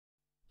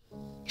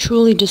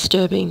Truly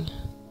disturbing.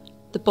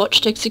 The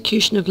botched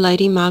execution of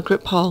Lady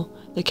Margaret Pole,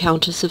 the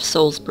Countess of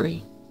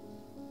Salisbury.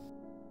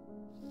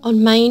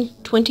 On May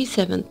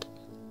 27th,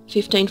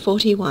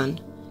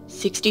 1541,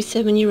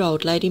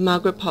 67-year-old Lady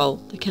Margaret Pole,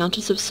 the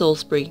Countess of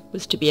Salisbury,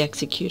 was to be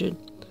executed.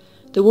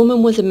 The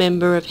woman was a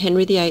member of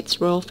Henry VIII's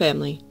royal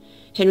family.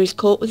 Henry's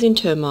court was in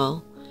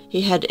turmoil.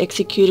 He had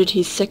executed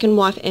his second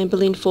wife Anne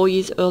Boleyn 4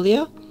 years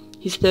earlier.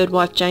 His third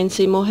wife Jane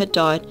Seymour had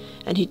died,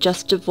 and he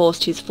just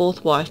divorced his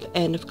fourth wife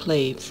Anne of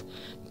Cleves.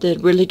 The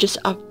religious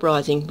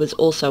uprising was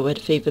also at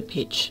fever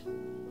pitch.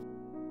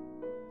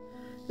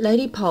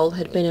 Lady Pole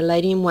had been a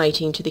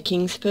lady-in-waiting to the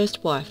king's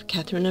first wife,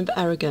 Catherine of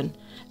Aragon,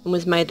 and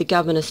was made the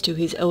governess to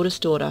his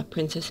eldest daughter,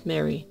 Princess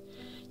Mary.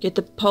 Yet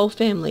the Pole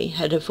family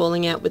had a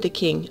falling out with the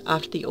king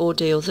after the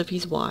ordeals of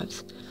his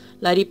wives.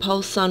 Lady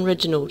Pole's son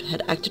Reginald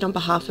had acted on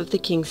behalf of the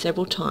king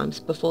several times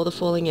before the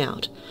falling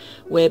out,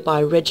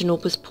 whereby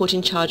Reginald was put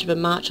in charge of a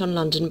march on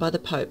London by the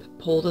Pope,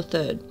 Paul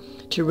III,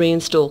 to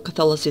reinstall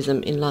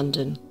Catholicism in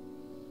London.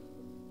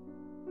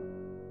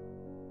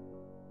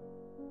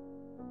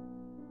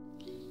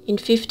 In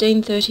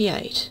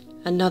 1538,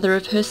 another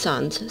of her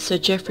sons, Sir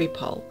Geoffrey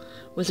Pole,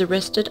 was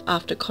arrested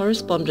after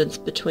correspondence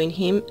between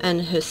him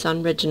and her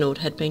son Reginald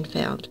had been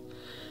found.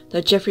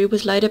 Though Geoffrey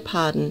was later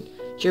pardoned,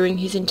 during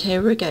his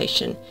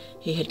interrogation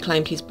he had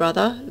claimed his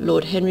brother,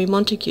 Lord Henry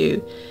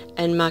Montague,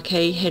 and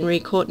Marquis Henry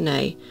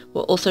Courtenay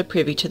were also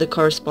privy to the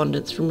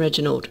correspondence from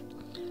Reginald.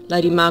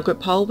 Lady Margaret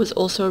Pole was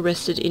also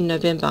arrested in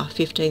November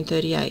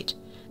 1538.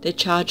 Their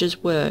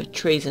charges were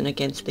treason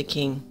against the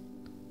king.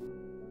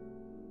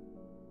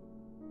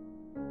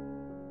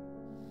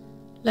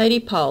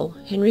 Lady Pole,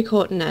 Henry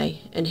Courtenay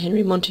and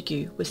Henry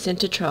Montague were sent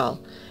to trial,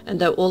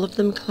 and though all of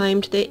them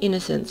claimed their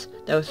innocence,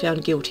 they were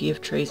found guilty of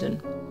treason.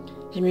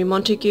 Henry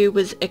Montague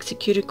was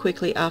executed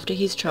quickly after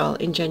his trial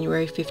in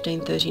January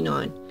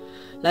 1539.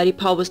 Lady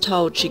Pole was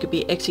told she could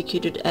be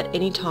executed at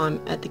any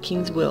time at the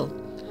king's will.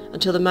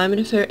 Until the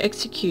moment of her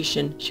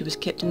execution, she was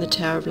kept in the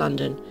Tower of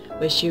London,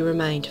 where she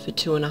remained for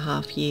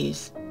 2.5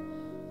 years.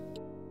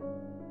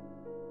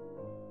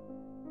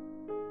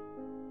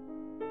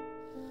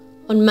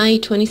 On May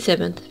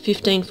 27,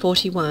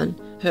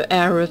 1541, her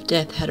hour of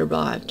death had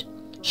arrived.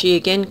 She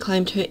again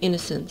claimed her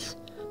innocence.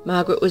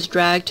 Margaret was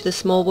dragged to the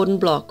small wooden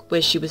block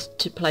where she was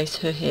to place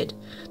her head.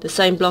 The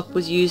same block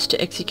was used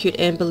to execute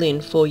Anne Boleyn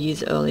 4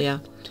 years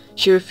earlier.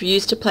 She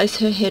refused to place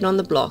her head on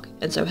the block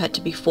and so had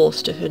to be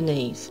forced to her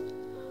knees.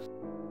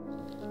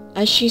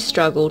 As she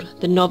struggled,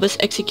 the novice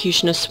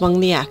executioner swung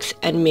the axe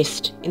and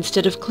missed.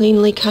 Instead of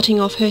cleanly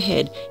cutting off her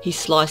head, he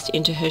sliced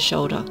into her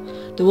shoulder.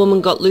 The woman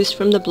got loose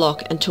from the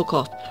block and took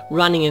off,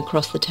 running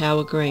across the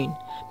Tower Green.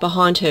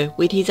 Behind her,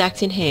 with his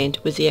axe in hand,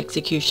 was the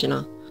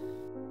executioner.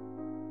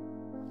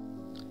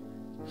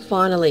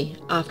 Finally,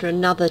 after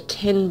another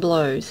 10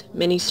 blows,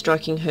 many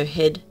striking her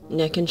head,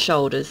 neck and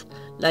shoulders,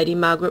 Lady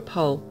Margaret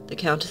Pole, the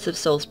Countess of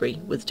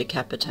Salisbury, was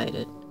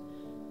decapitated.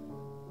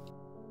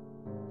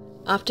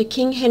 After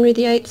King Henry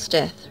VIII's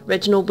death,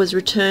 Reginald was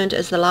returned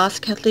as the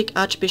last Catholic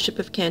Archbishop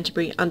of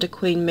Canterbury under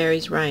Queen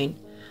Mary's reign.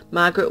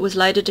 Margaret was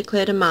later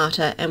declared a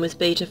martyr and was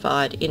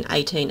beatified in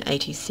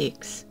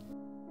 1886.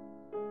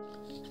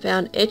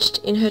 Found etched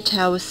in her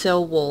tower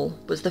cell wall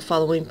was the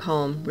following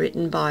poem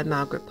written by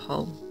Margaret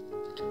Pole.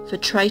 For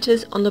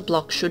traitors on the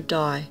block should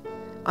die.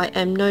 I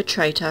am no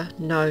traitor,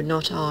 no,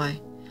 not I.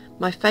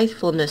 My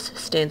faithfulness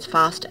stands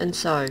fast, and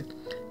so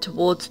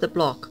towards the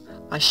block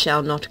I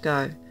shall not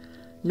go,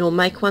 nor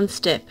make one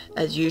step,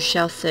 as you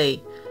shall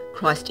see.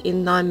 Christ,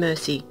 in thy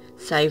mercy,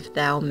 save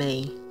thou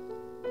me.